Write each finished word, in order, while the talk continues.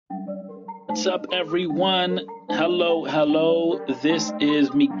What's up, everyone? Hello. This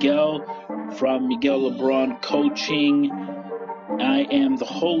is Miguel from Miguel LeBron Coaching. I am the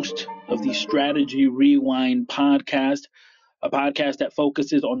host of the Strategy Rewind podcast, a podcast that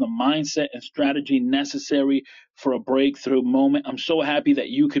focuses on the mindset and strategy necessary for a breakthrough moment. I'm so happy that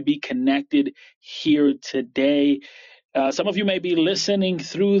you could be connected here today. Some of you may be listening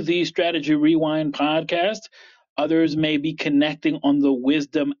through the Strategy Rewind podcast. Others may be connecting on the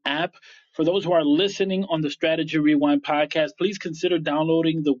Wisdom app. For those who are listening on the Strategy Rewind podcast, please consider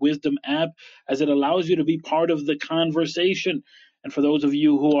downloading the Wisdom app as it allows you to be part of the conversation. And for those of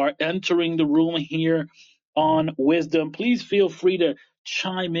you who are entering the room here on Wisdom, please feel free to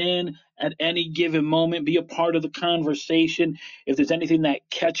chime in at any given moment, be a part of the conversation. If there's anything that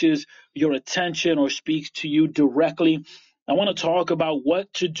catches your attention or speaks to you directly, I want to talk about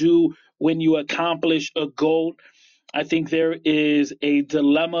what to do when you accomplish a goal. I think there is a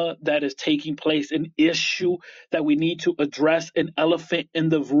dilemma that is taking place, an issue that we need to address, an elephant in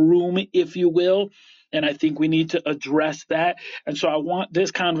the room, if you will. And I think we need to address that. And so I want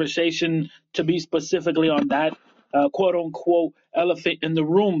this conversation to be specifically on that quote unquote elephant in the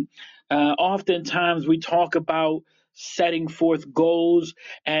room. Oftentimes we talk about setting forth goals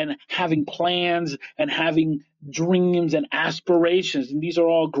and having plans and having dreams and aspirations. And these are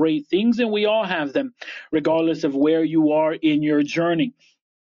all great things, and we all have them, regardless of where you are in your journey.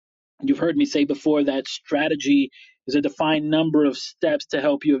 You've heard me say before that strategy is a defined number of steps to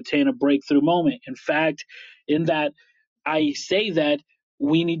help you obtain a breakthrough moment. In fact, in that I say that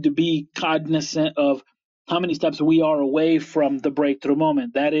we need to be cognizant of how many steps we are away from the breakthrough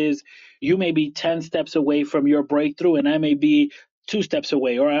moment. That is, you may be 10 steps away from your breakthrough, and I may be 2 steps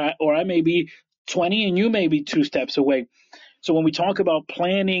away, or I may be 20 and you may be 2 steps away. So when we talk about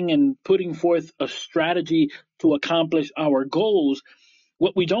planning and putting forth a strategy to accomplish our goals,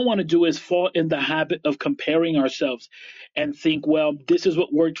 what we don't want to do is fall in the habit of comparing ourselves and think, well, this is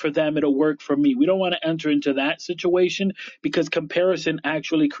what worked for them, it'll work for me. We don't want to enter into that situation because comparison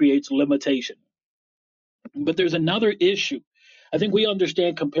actually creates limitation. But there's another issue. I think we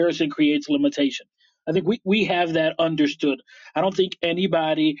understand comparison creates limitation. I think we have that understood. I don't think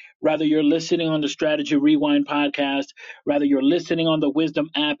anybody, rather you're listening on the Strategy Rewind podcast, rather you're listening on the Wisdom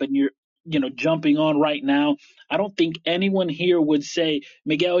app and you're jumping on right now, I don't think anyone here would say,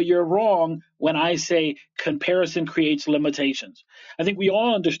 Miguel, you're wrong when I say comparison creates limitations. I think we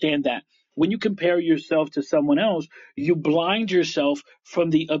all understand that. When you compare yourself to someone else, you blind yourself from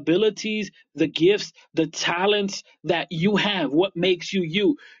the abilities, the gifts, the talents that you have, what makes you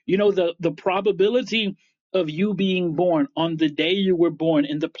you. You know, the probability of you being born on the day you were born,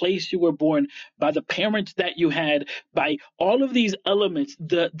 in the place you were born, by the parents that you had, by all of these elements,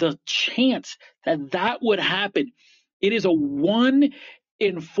 the chance that would happen, it is a 1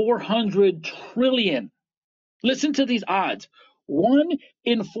 in 400 trillion. Listen to these odds. 1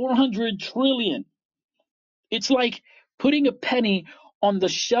 in 400 trillion. It's like putting a penny on the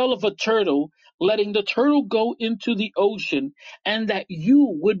shell of a turtle, letting the turtle go into the ocean, and that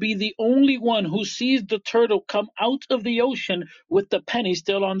you would be the only one who sees the turtle come out of the ocean with the penny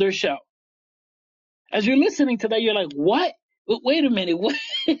still on their shell. As you're listening to that, you're like, what? Wait a minute. What,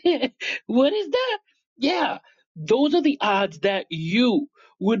 what is that? Yeah, those are the odds that you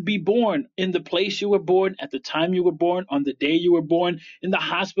would be born in the place you were born, at the time you were born, on the day you were born, in the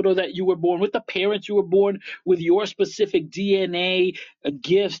hospital that you were born, with the parents you were born, with your specific DNA,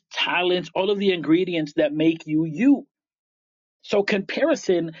 gifts, talents, all of the ingredients that make you you. So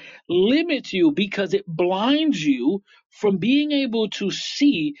comparison limits you because it blinds you from being able to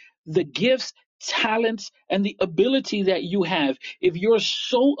see the gifts, talents, and the ability that you have. If you're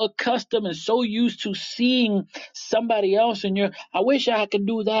so accustomed and so used to seeing somebody else and I wish I could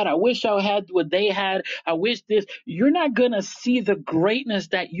do that. I wish I had what they had. I wish this. You're not going to see the greatness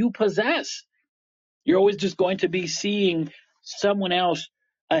that you possess. You're always just going to be seeing someone else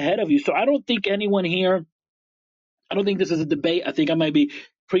ahead of you. So I don't think anyone here, I don't think this is a debate. I think I might be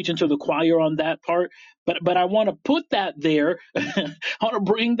preaching to the choir on that part, but I want to put that there. I want to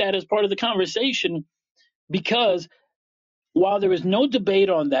bring that as part of the conversation because while there is no debate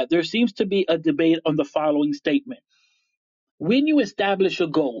on that, there seems to be a debate on the following statement. When you establish a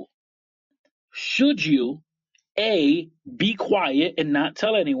goal, should you A, be quiet and not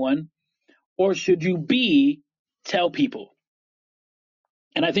tell anyone, or should you B, tell people?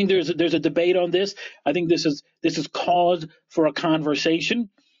 And I think there's a debate on this. I think this is cause for a conversation.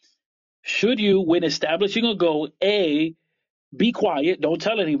 Should you, when establishing a goal, A, be quiet, don't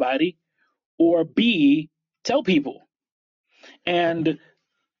tell anybody, or B, tell people? And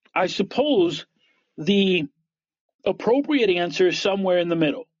I suppose the appropriate answer is somewhere in the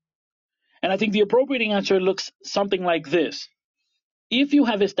middle. And I think the appropriate answer looks something like this. If you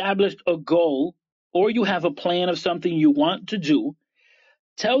have established a goal or you have a plan of something you want to do,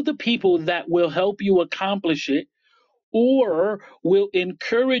 tell the people that will help you accomplish it or will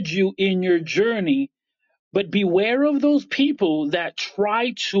encourage you in your journey. But beware of those people that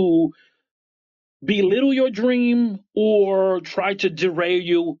try to belittle your dream or try to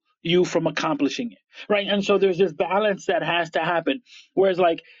derail you from accomplishing it, right? And so there's this balance that has to happen. Whereas,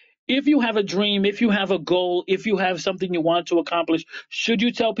 like, if you have a dream, if you have a goal, if you have something you want to accomplish, should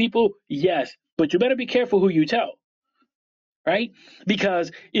you tell people? Yes, but you better be careful who you tell, right?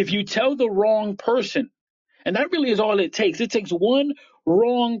 Because if you tell the wrong person, and that really is all it takes one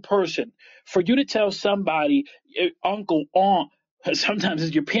wrong person for you to tell somebody, uncle, aunt, sometimes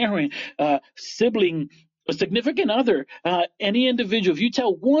it's your parent, sibling, a significant other, any individual. If you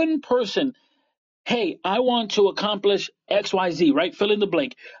tell one person, hey, I want to accomplish XYZ, right? Fill in the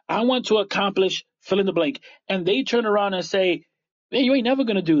blank. I want to accomplish fill in the blank. And they turn around and say, hey, you ain't never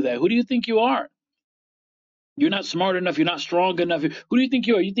going to do that. Who do you think you are? You're not smart enough. You're not strong enough. Who do you think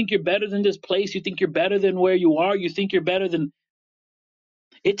you are? You think you're better than this place? You think you're better than where you are? You think you're better than.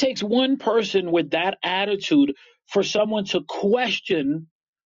 It takes one person with that attitude for someone to question,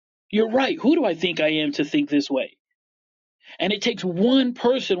 you're right. Who do I think I am to think this way? And it takes one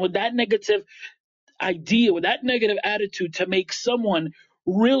person with that negative idea, with that negative attitude to make someone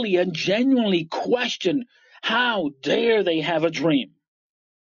really and genuinely question, how dare they have a dream?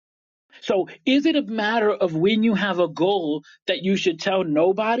 So is it a matter of when you have a goal that you should tell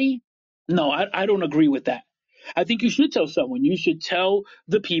nobody? No, I don't agree with that. I think you should tell someone. You should tell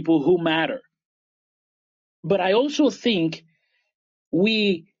the people who matter. But I also think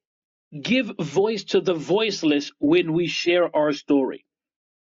we give voice to the voiceless when we share our story.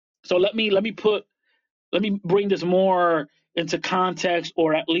 So let me bring this more into context,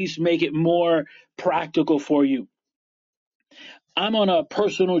 or at least make it more practical for you. I'm on a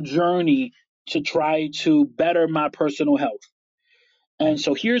personal journey to try to better my personal health. And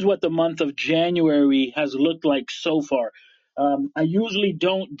so here's what the month of January has looked like so far. I usually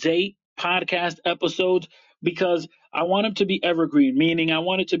don't date podcast episodes because I want them to be evergreen, meaning I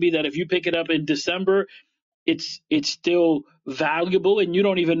want it to be that if you pick it up in December, it's still valuable and you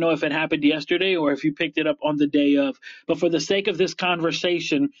don't even know if it happened yesterday or if you picked it up on the day of. But for the sake of this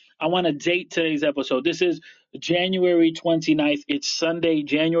conversation, I want to date today's episode. This is January 29th. It's Sunday,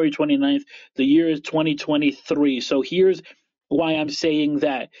 January 29th. The year is 2023. So here's why I'm saying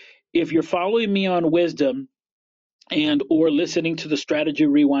that. If you're following me on Wisdom and or listening to the Strategy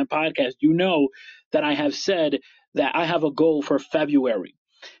Rewind podcast, you know that I have said that I have a goal for February.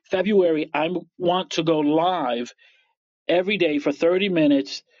 I want to go live every day for 30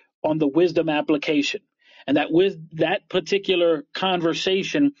 minutes on the Wisdom application. And that particular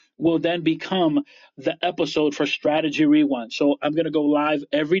conversation will then become the episode for Strategy Rewind. So I'm going to go live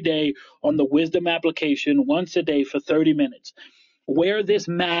every day on the Wisdom application once a day for 30 minutes. Where this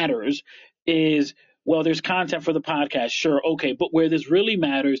matters is, well, there's content for the podcast, sure, okay, but where this really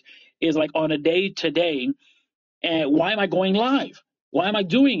matters is like on a day to day. And why am I going live? Why am I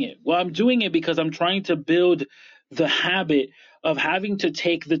doing it? Well, I'm doing it because I'm trying to build the habit of having to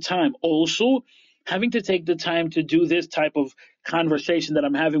take the time. Also, having to take the time to do this type of conversation that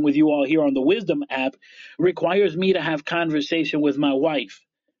I'm having with you all here on the Wisdom app requires me to have conversation with my wife.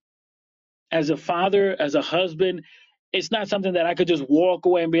 As a father, as a husband, it's not something that I could just walk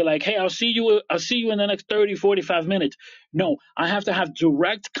away and be like, hey, I'll see you in the next 30, 45 minutes. No, I have to have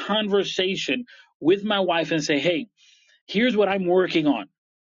direct conversation with my wife and say, hey, here's what I'm working on.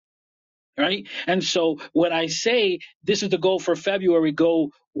 Right. And so when I say this is the goal for February,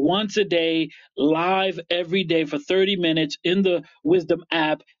 go once a day, live every day for 30 minutes in the Wisdom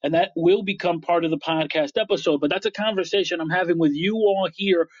app, and that will become part of the podcast episode. But that's a conversation I'm having with you all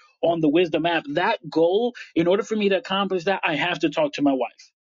here on the Wisdom app. That goal, in order for me to accomplish that, I have to talk to my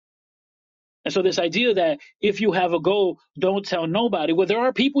wife. And so this idea that if you have a goal, don't tell nobody. Well, there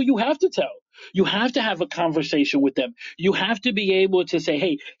are people you have to tell. You have to have a conversation with them. You have to be able to say,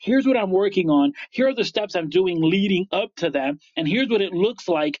 hey, here's what I'm working on. Here are the steps I'm doing leading up to that. And here's what it looks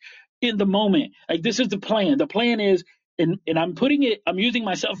like in the moment. Like, this is the plan. The plan is, and I'm using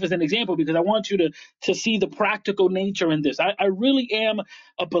myself as an example because I want you to see the practical nature in this. I really am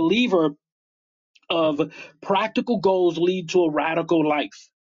a believer of practical goals lead to a radical life.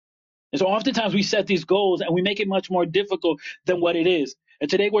 And so oftentimes we set these goals and we make it much more difficult than what it is. And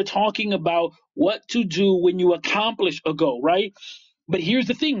today we're talking about what to do when you accomplish a goal, right? But here's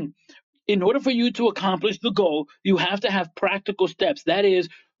the thing. In order for you to accomplish the goal, you have to have practical steps. That is,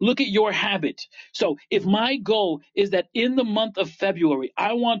 Look at your habits. So if my goal is that in the month of February,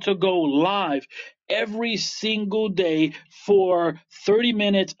 I want to go live every single day for 30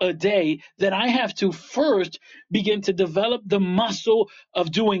 minutes a day, then I have to first begin to develop the muscle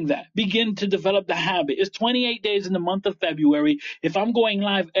of doing that, begin to develop the habit. It's 28 days in the month of February. If I'm going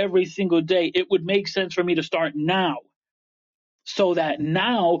live every single day, it would make sense for me to start now, so that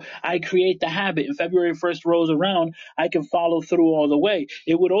now I create the habit and February 1st rolls around, I can follow through all the way.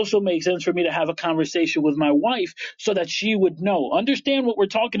 It would also make sense for me to have a conversation with my wife so that she would know. Understand what we're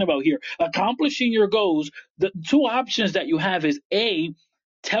talking about here. Accomplishing your goals, the two options that you have is A,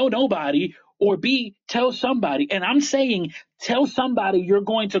 tell nobody, or B, tell somebody. And I'm saying tell somebody you're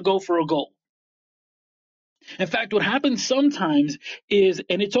going to go for a goal. In fact, what happens sometimes is,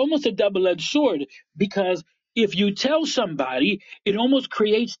 and it's almost a double-edged sword, because if you tell somebody, it almost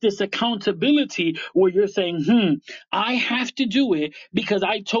creates this accountability where you're saying, I have to do it because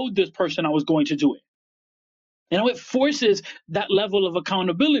I told this person I was going to do it. It forces that level of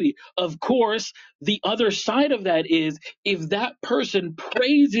accountability. Of course, the other side of that is if that person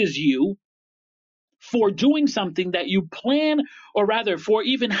praises you for doing something that you plan, or rather for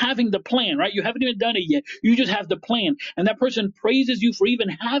even having the plan, right? You haven't even done it yet. You just have the plan. And that person praises you for even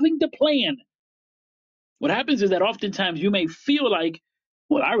having the plan. What happens is that oftentimes you may feel like,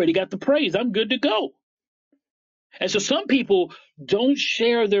 well, I already got the praise. I'm good to go. And so some people don't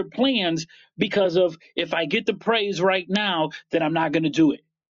share their plans because of, if I get the praise right now, then I'm not going to do it.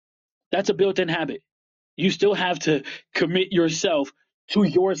 That's a built-in habit. You still have to commit yourself to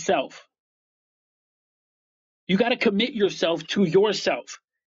yourself. You got to commit yourself to yourself.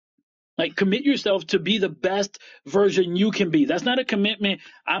 Like, commit yourself to be the best version you can be. That's not a commitment.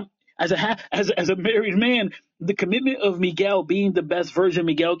 As a married man, the commitment of Miguel being the best version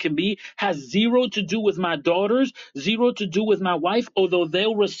Miguel can be has zero to do with my daughters, zero to do with my wife, although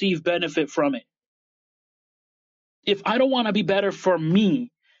they'll receive benefit from it. If I don't want to be better for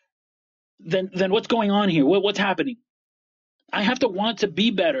me, then what's going on here? What's happening? I have to want to be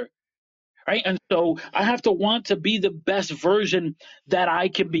better. Right. And so I have to want to be the best version that I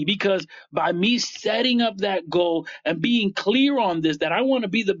can be, because by me setting up that goal and being clear on this, that I want to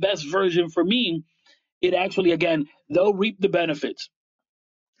be the best version for me, it actually, again, they'll reap the benefits.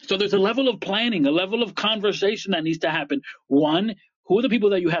 So there's a level of planning, a level of conversation that needs to happen. One, who are the people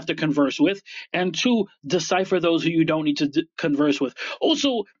that you have to converse with? And two, decipher those who you don't need to converse with.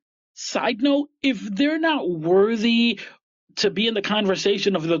 Also, side note, if they're not worthy to be in the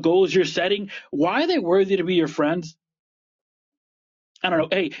conversation of the goals you're setting, why are they worthy to be your friends? I don't know.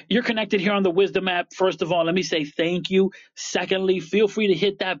 Hey, you're connected here on the Wisdom app. First of all, let me say thank you. Secondly, feel free to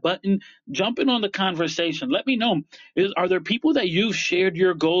hit that button. Jump in on the conversation. Let me know. Are there people that you've shared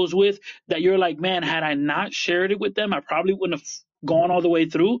your goals with that you're like, man, had I not shared it with them, I probably wouldn't have gone all the way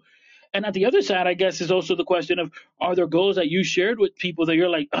through? And at the other side, I guess, is also the question of, are there goals that you shared with people that you're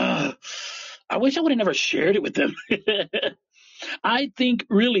like, I wish I would have never shared it with them? I think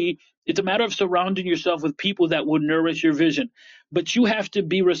really it's a matter of surrounding yourself with people that will nourish your vision. But you have to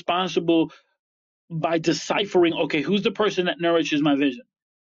be responsible by deciphering, okay, who's the person that nourishes my vision?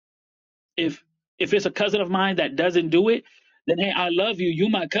 If it's a cousin of mine that doesn't do it, then hey, I love you, you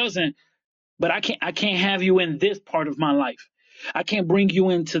my cousin, but I can't have you in this part of my life. I can't bring you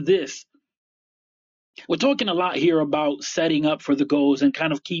into this. We're talking a lot here about setting up for the goals and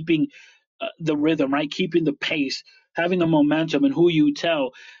kind of keeping the rhythm, right? Keeping the pace, having the momentum, and who you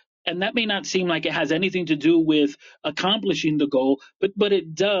tell. And that may not seem like it has anything to do with accomplishing the goal, but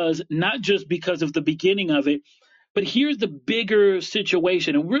it does, not just because of the beginning of it. But here's the bigger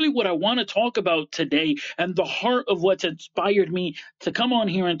situation, and really what I want to talk about today, and the heart of what's inspired me to come on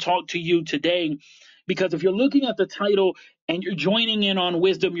here and talk to you today. Because if you're looking at the title and you're joining in on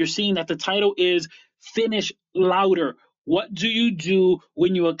Wisdom, you're seeing that the title is Finish Louder. What do you do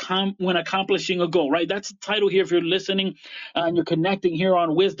when when accomplishing a goal, right? That's the title here if you're listening and you're connecting here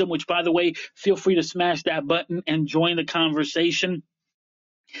on Wisdom, which, by the way, feel free to smash that button and join the conversation.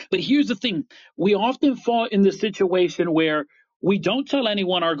 But here's the thing. We often fall in the situation where we don't tell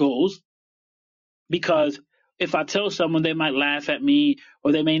anyone our goals, because if I tell someone, they might laugh at me,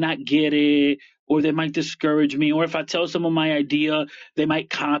 or they may not get it, or they might discourage me. Or if I tell someone my idea, they might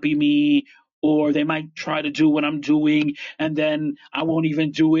copy me, or they might try to do what I'm doing, and then I won't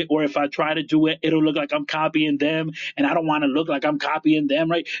even do it. Or if I try to do it, it'll look like I'm copying them, and I don't want to look like I'm copying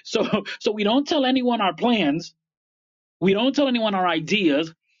them, right? So we don't tell anyone our plans. We don't tell anyone our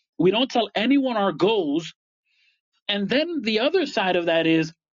ideas. We don't tell anyone our goals. And then the other side of that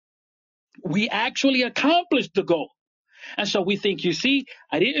is we actually accomplished the goal. And so we think, you see,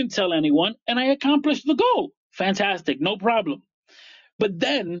 I didn't tell anyone and I accomplished the goal. Fantastic. No problem. but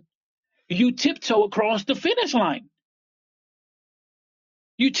then you tiptoe across the finish line.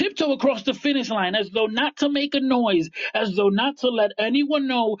 You tiptoe across the finish line as though not to make a noise, as though not to let anyone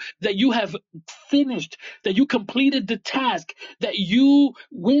know that you have finished, that you completed the task, that you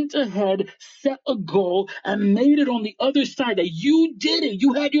went ahead, set a goal, and made it on the other side, that you did it.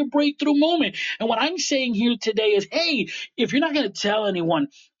 You had your breakthrough moment. And what I'm saying here today is, hey, if you're not going to tell anyone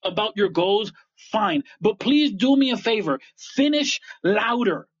about your goals, fine. But please do me a favor, finish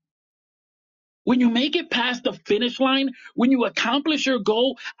louder. When you make it past the finish line, when you accomplish your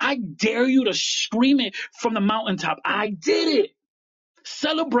goal, I dare you to scream it from the mountaintop. I did it.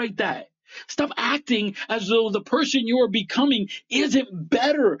 Celebrate that. Stop acting as though the person you are becoming isn't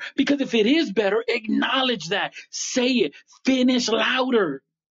better. Because if it is better, acknowledge that. Say it. Finish louder.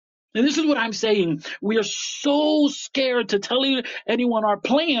 And this is what I'm saying. We are so scared to tell anyone our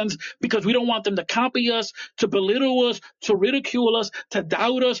plans because we don't want them to copy us, to belittle us, to ridicule us, to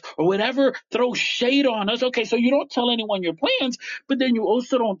doubt us, or whatever, throw shade on us. Okay, so you don't tell anyone your plans, but then you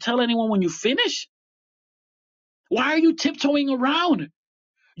also don't tell anyone when you finish? Why are you tiptoeing around?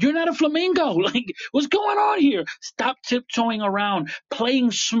 You're not a flamingo. Like, what's going on here? Stop tiptoeing around.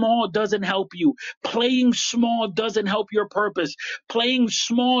 Playing small doesn't help you. Playing small doesn't help your purpose. Playing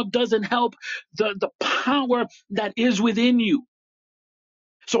small doesn't help the power that is within you.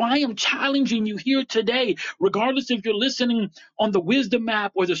 So I am challenging you here today, regardless if you're listening on the Wisdom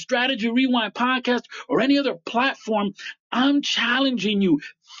App or the Strategy Rewind podcast or any other platform, I'm challenging you.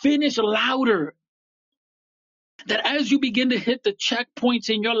 Finish louder. That as you begin to hit the checkpoints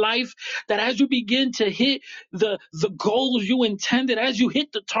in your life, that as you begin to hit the goals you intended, as you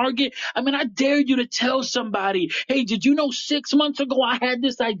hit the target, I mean, I dare you to tell somebody, hey, did you know 6 months ago I had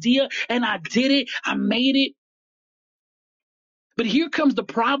this idea and I did it, I made it? But here comes the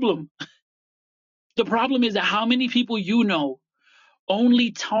problem. The problem is that how many people you know only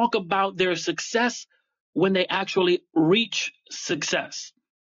talk about their success when they actually reach success.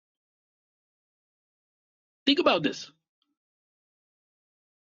 Think about this.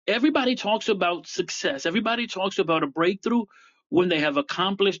 Everybody talks about success. Everybody talks about a breakthrough when they have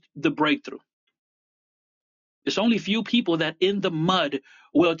accomplished the breakthrough. It's only few people that in the mud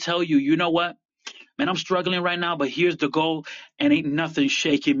will tell you, you know what, man, I'm struggling right now, but here's the goal and ain't nothing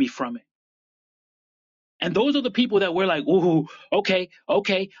shaking me from it. And those are the people that we're like, ooh, okay,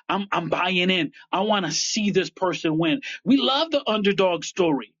 I'm buying in. I want to see this person win. We love the underdog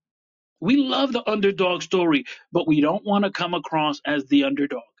story. We love the underdog story, but we don't want to come across as the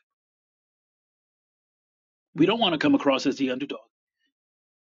underdog. We don't want to come across as the underdog.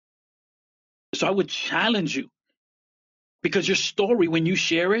 So I would challenge you because your story, when you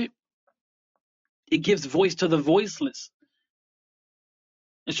share it, it gives voice to the voiceless.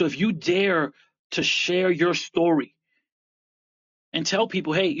 And so if you dare to share your story and tell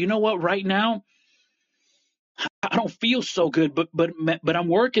people, hey, you know what, right now, I don't feel so good, but I'm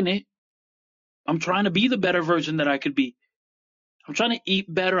working it. I'm trying to be the better version that I could be. I'm trying to eat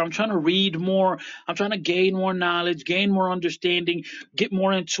better. I'm trying to read more. I'm trying to gain more knowledge, gain more understanding, get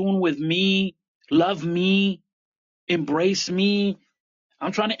more in tune with me, love me, embrace me.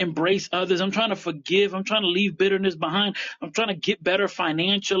 I'm trying to embrace others. I'm trying to forgive. I'm trying to leave bitterness behind. I'm trying to get better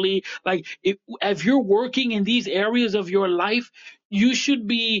financially. Like if you're working in these areas of your life, you should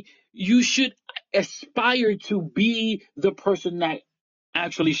aspire to be the person that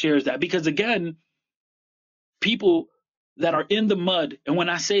actually shares that. Because again, people that are in the mud, and when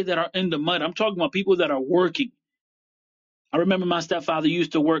I say that are in the mud, I'm talking about people that are working. I remember my stepfather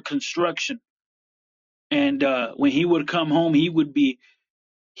used to work construction, and when he would come home, he would be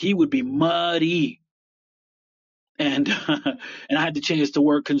muddy, and and I had the chance to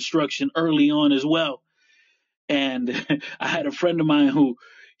work construction early on as well. And I had a friend of mine who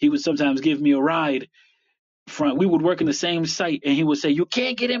he would sometimes give me a ride, front. We would work in the same site, and he would say, "You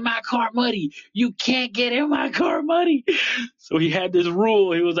can't get in my car muddy. You can't get in my car muddy." So he had this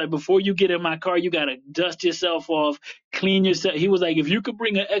rule. He was like, "Before you get in my car, you gotta dust yourself off, clean yourself." He was like, "If you could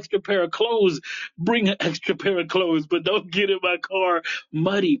bring an extra pair of clothes, bring an extra pair of clothes, but don't get in my car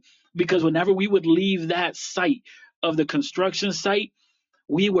muddy." Because whenever we would leave that site of the construction site,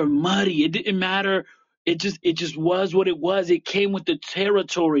 we were muddy. It didn't matter. It just was what it was. It came with the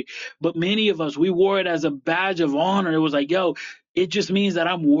territory. But many of us, we wore it as a badge of honor. It was like, yo, it just means that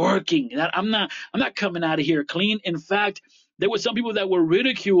I'm working. That I'm not coming out of here clean. In fact, there were some people that were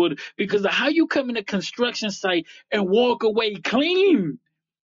ridiculed because of how you come in a construction site and walk away clean.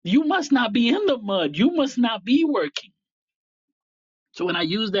 You must not be in the mud. You must not be working. So when I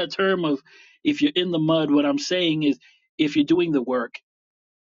use that term of if you're in the mud, what I'm saying is if you're doing the work,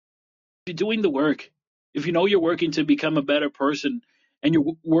 if you're doing the work, if you know you're working to become a better person and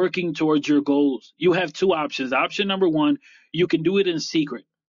you're working towards your goals, you have two options. Option number one, you can do it in secret.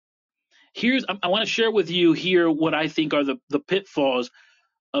 I want to share with you here what I think are the pitfalls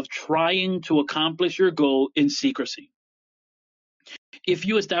of trying to accomplish your goal in secrecy. If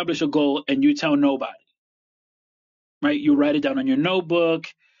you establish a goal and you tell nobody, right? You write it down on your notebook,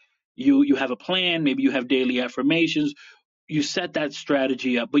 you have a plan, maybe you have daily affirmations, you set that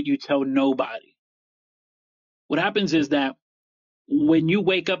strategy up, but you tell nobody. What happens is that when you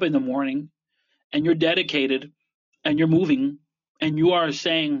wake up in the morning and you're dedicated and you're moving and you are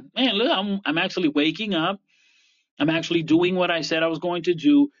saying, man, look, I'm actually waking up, I'm actually doing what I said I was going to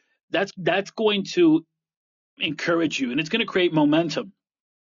do, that's going to encourage you and it's going to create momentum.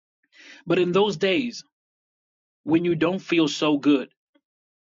 But in those days when you don't feel so good,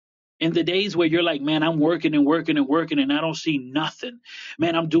 in the days where you're like, man, I'm working and working and working and I don't see nothing,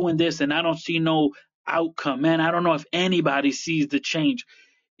 man, I'm doing this and I don't see no outcome, man, I don't know if anybody sees the change.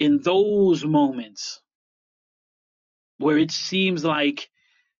 In those moments where it seems like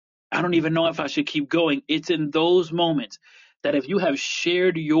I don't even know if I should keep going, it's in those moments that if you have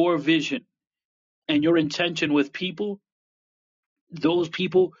shared your vision and your intention with people, those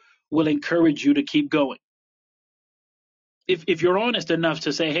people will encourage you to keep going. If you're honest enough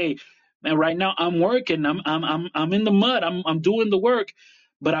to say, hey, man, right now I'm working, I'm in the mud, I'm doing the work,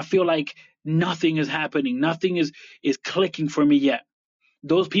 but I feel like nothing is happening, nothing is clicking for me yet.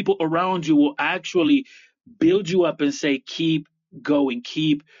 Those people around you will actually build you up and say, keep going,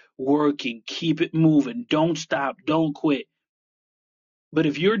 keep working, keep it moving, don't stop, don't quit. But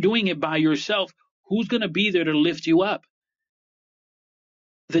if you're doing it by yourself, who's going to be there to lift you up?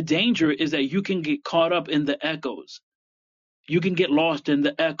 The danger is that you can get caught up in the echoes. You can get lost in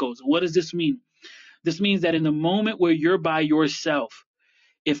the echoes. What does this mean? This means that in the moment where you're by yourself,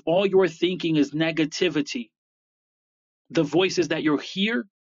 if all you're thinking is negativity, the voices that you hear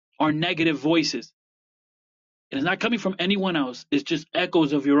are negative voices. And it's not coming from anyone else. It's just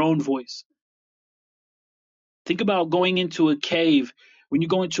echoes of your own voice. Think about going into a cave. When you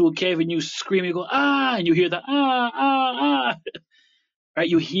go into a cave and you scream, you go, ah, and you hear the ah, right?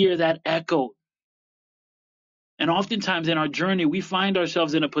 You hear that echo. And oftentimes in our journey, we find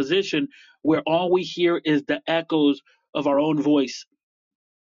ourselves in a position where all we hear is the echoes of our own voice.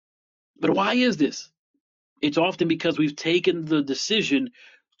 But why is this? It's often because we've taken the decision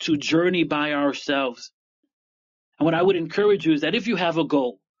to journey by ourselves. And what I would encourage you is that if you have a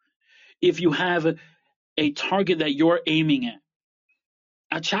goal, if you have a target that you're aiming at,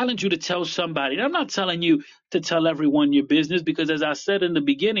 I challenge you to tell somebody. And I'm not telling you to tell everyone your business because, as I said in the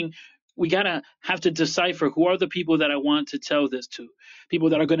beginning, we gotta have to decipher who are the people that I want to tell this to. People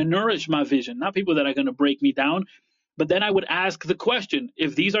that are going to nourish my vision, not people that are going to break me down. But then I would ask the question,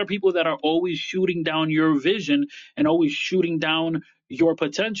 if these are people that are always shooting down your vision and always shooting down your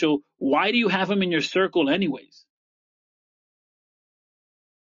potential, why do you have them in your circle anyways?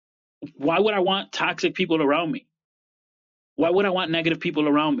 Why would I want toxic people around me? Why would I want negative people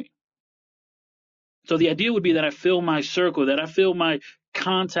around me? So the idea would be that I fill my circle, that I fill my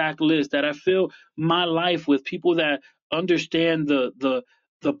contact list, that I fill my life with people that understand the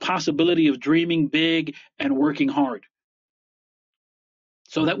possibility of dreaming big and working hard.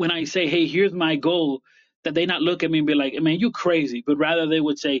 So that when I say, hey, here's my goal, that they not look at me and be like, man, you crazy, but rather they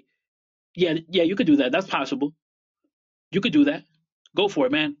would say, yeah, you could do that. That's possible. You could do that. Go for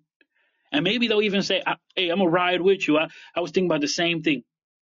it, man. And maybe they'll even say, hey, I'm gonna ride with you. I was thinking about the same thing,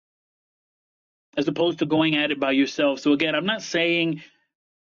 as opposed to going at it by yourself. So again, I'm not saying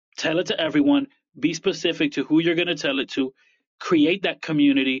tell it to everyone. Be specific to who you're going to tell it to. Create that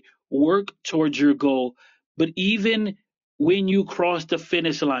community. Work towards your goal. But even when you cross the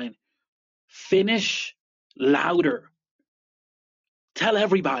finish line, finish louder. Tell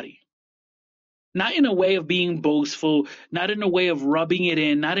everybody. Not in a way of being boastful, not in a way of rubbing it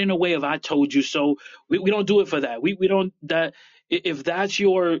in, not in a way of I told you so. We don't do it for that. We don't that if that's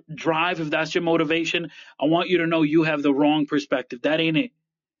your drive, if that's your motivation, I want you to know you have the wrong perspective. That ain't it.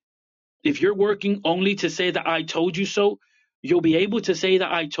 If you're working only to say that I told you so, you'll be able to say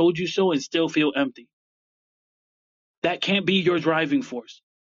that I told you so and still feel empty. That can't be your driving force.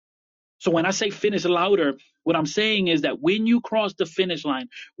 So when I say finish louder, what I'm saying is that when you cross the finish line,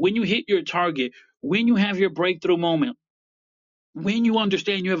 when you hit your target, when you have your breakthrough moment, when you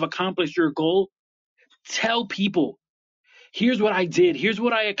understand you have accomplished your goal, tell people, here's what I did, here's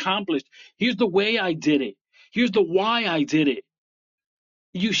what I accomplished, here's the way I did it, here's the why I did it.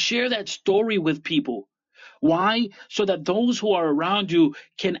 You share that story with people. Why? So that those who are around you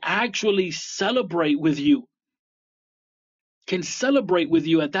can actually celebrate with you. can celebrate with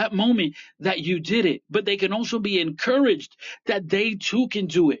you at that moment that you did it, but they can also be encouraged that they too can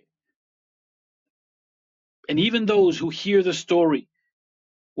do it. And even those who hear the story,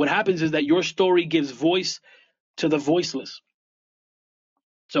 what happens is that your story gives voice to the voiceless.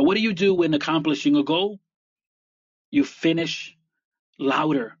 So, what do you do when accomplishing a goal? You finish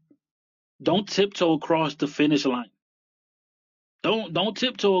louder. Don't tiptoe across the finish line. Don't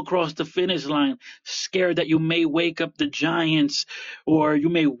tiptoe across the finish line, scared that you may wake up the giants or you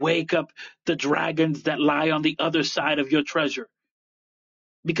may wake up the dragons that lie on the other side of your treasure.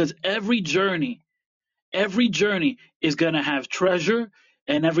 Because every journey is going to have treasure,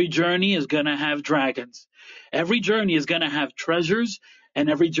 and every journey is going to have dragons. Every journey is going to have treasures, and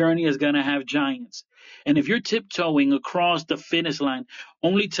every journey is going to have giants. And if you're tiptoeing across the finish line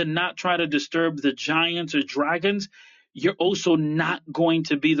only to not try to disturb the giants or dragons, you're also not going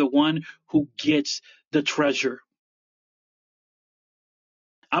to be the one who gets the treasure.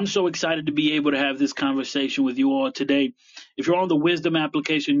 I'm so excited to be able to have this conversation with you all today. If you're on the Wisdom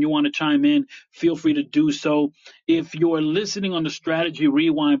application and you want to chime in, feel free to do so. If you're listening on the Strategy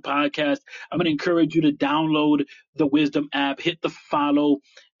Rewind podcast, I'm going to encourage you to download the Wisdom app, hit the follow,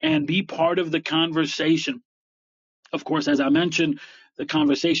 and be part of the conversation. Of course, as I mentioned, the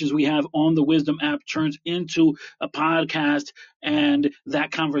conversations we have on the Wisdom app turns into a podcast, and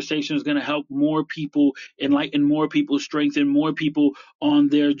that conversation is going to help more people, enlighten more people, strengthen more people on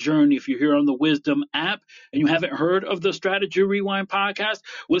their journey. If you're here on the Wisdom app and you haven't heard of the Strategy Rewind podcast,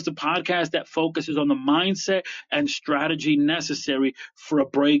 well, it's a podcast that focuses on the mindset and strategy necessary for a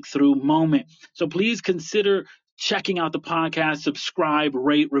breakthrough moment. So please consider checking out the podcast, subscribe,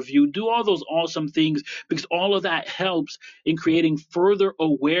 rate, review, do all those awesome things, because all of that helps in creating further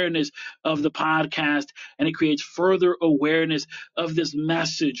awareness of the podcast, and it creates further awareness of this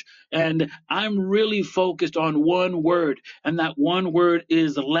message. And I'm really focused on one word, and that one word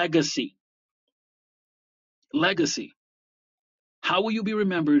is legacy. Legacy. How will you be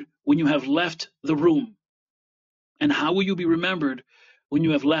remembered when you have left the room? And how will you be remembered when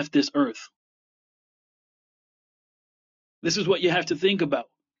you have left this earth? This is what you have to think about.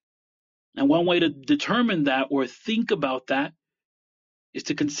 And one way to determine that or think about that is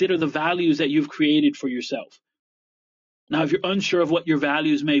to consider the values that you've created for yourself. Now, if you're unsure of what your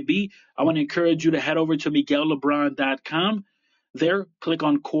values may be, I want to encourage you to head over to MiguelLeBron.com. There, click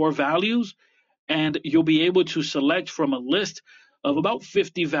on Core Values, and you'll be able to select from a list of about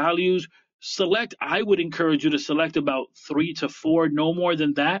 50 values. I would encourage you to select about 3 to 4, no more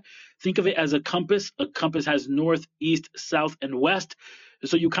than that. Think of it as a compass. A compass has north, east, south, and west.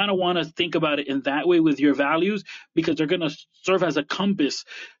 So you kind of want to think about it in that way with your values, because they're going to serve as a compass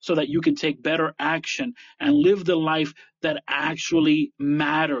so that you can take better action and live the life that actually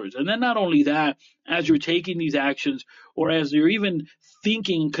matters. And then not only that, as you're taking these actions, or as you're even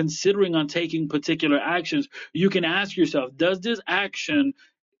thinking, considering on taking particular actions, you can ask yourself, does this action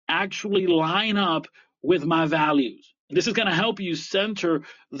actually line up with my values? This is going to help you center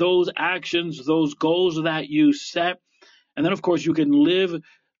those actions, those goals that you set. And then, of course, you can live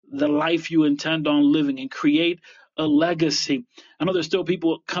the life you intend on living and create a legacy. I know there's still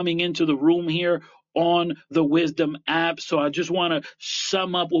people coming into the room here on the Wisdom app. So I just want to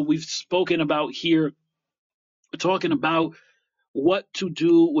sum up what we've spoken about here. We're talking about what to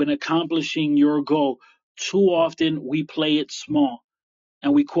do when accomplishing your goal. Too often we play it small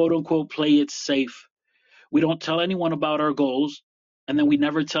and we quote unquote play it safe. We don't tell anyone about our goals, and then we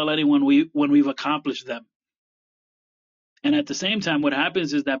never tell anyone when we've accomplished them. And at the same time, what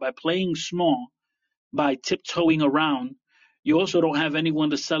happens is that by playing small, by tiptoeing around, you also don't have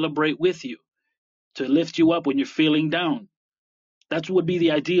anyone to celebrate with you, to lift you up when you're feeling down. That would be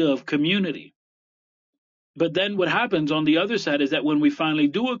the idea of community. But then what happens on the other side is that when we finally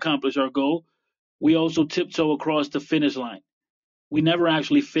do accomplish our goal, we also tiptoe across the finish line. We never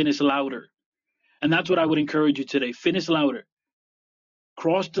actually finish louder. And that's what I would encourage you today. Finish louder.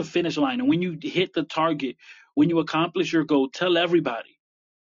 Cross the finish line. And when you hit the target, when you accomplish your goal, tell everybody.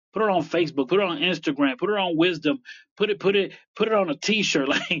 Put it on Facebook, put it on Instagram, put it on Wisdom, put it on a t-shirt,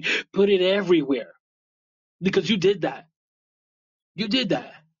 like put it everywhere. Because you did that. You did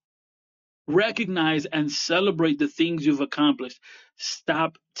that. Recognize and celebrate the things you've accomplished.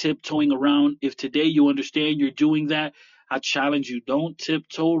 Stop tiptoeing around. If today you understand you're doing that, I challenge you, don't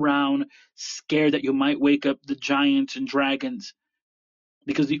tiptoe around scared that you might wake up the giants and dragons.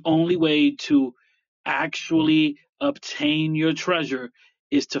 Because the only way to actually obtain your treasure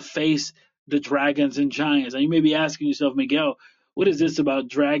is to face the dragons and giants. And you may be asking yourself, Miguel, what is this about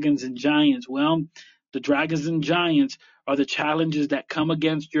dragons and giants? Well, the dragons and giants are the challenges that come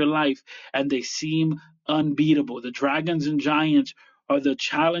against your life, and they seem unbeatable. The dragons and giants are the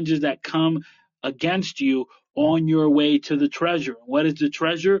challenges that come against you on your way to the treasure. What is the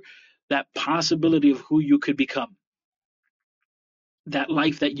treasure? That possibility of who you could become, that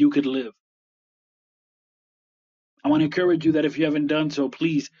life that you could live. I want to encourage you that if you haven't done so,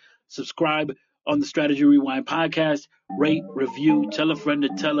 please subscribe on the Strategy Rewind podcast, rate, review, tell a friend to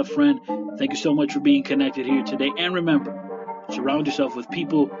tell a friend. Thank you so much for being connected here today. And remember, surround yourself with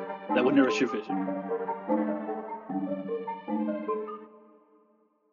people that will nourish your vision.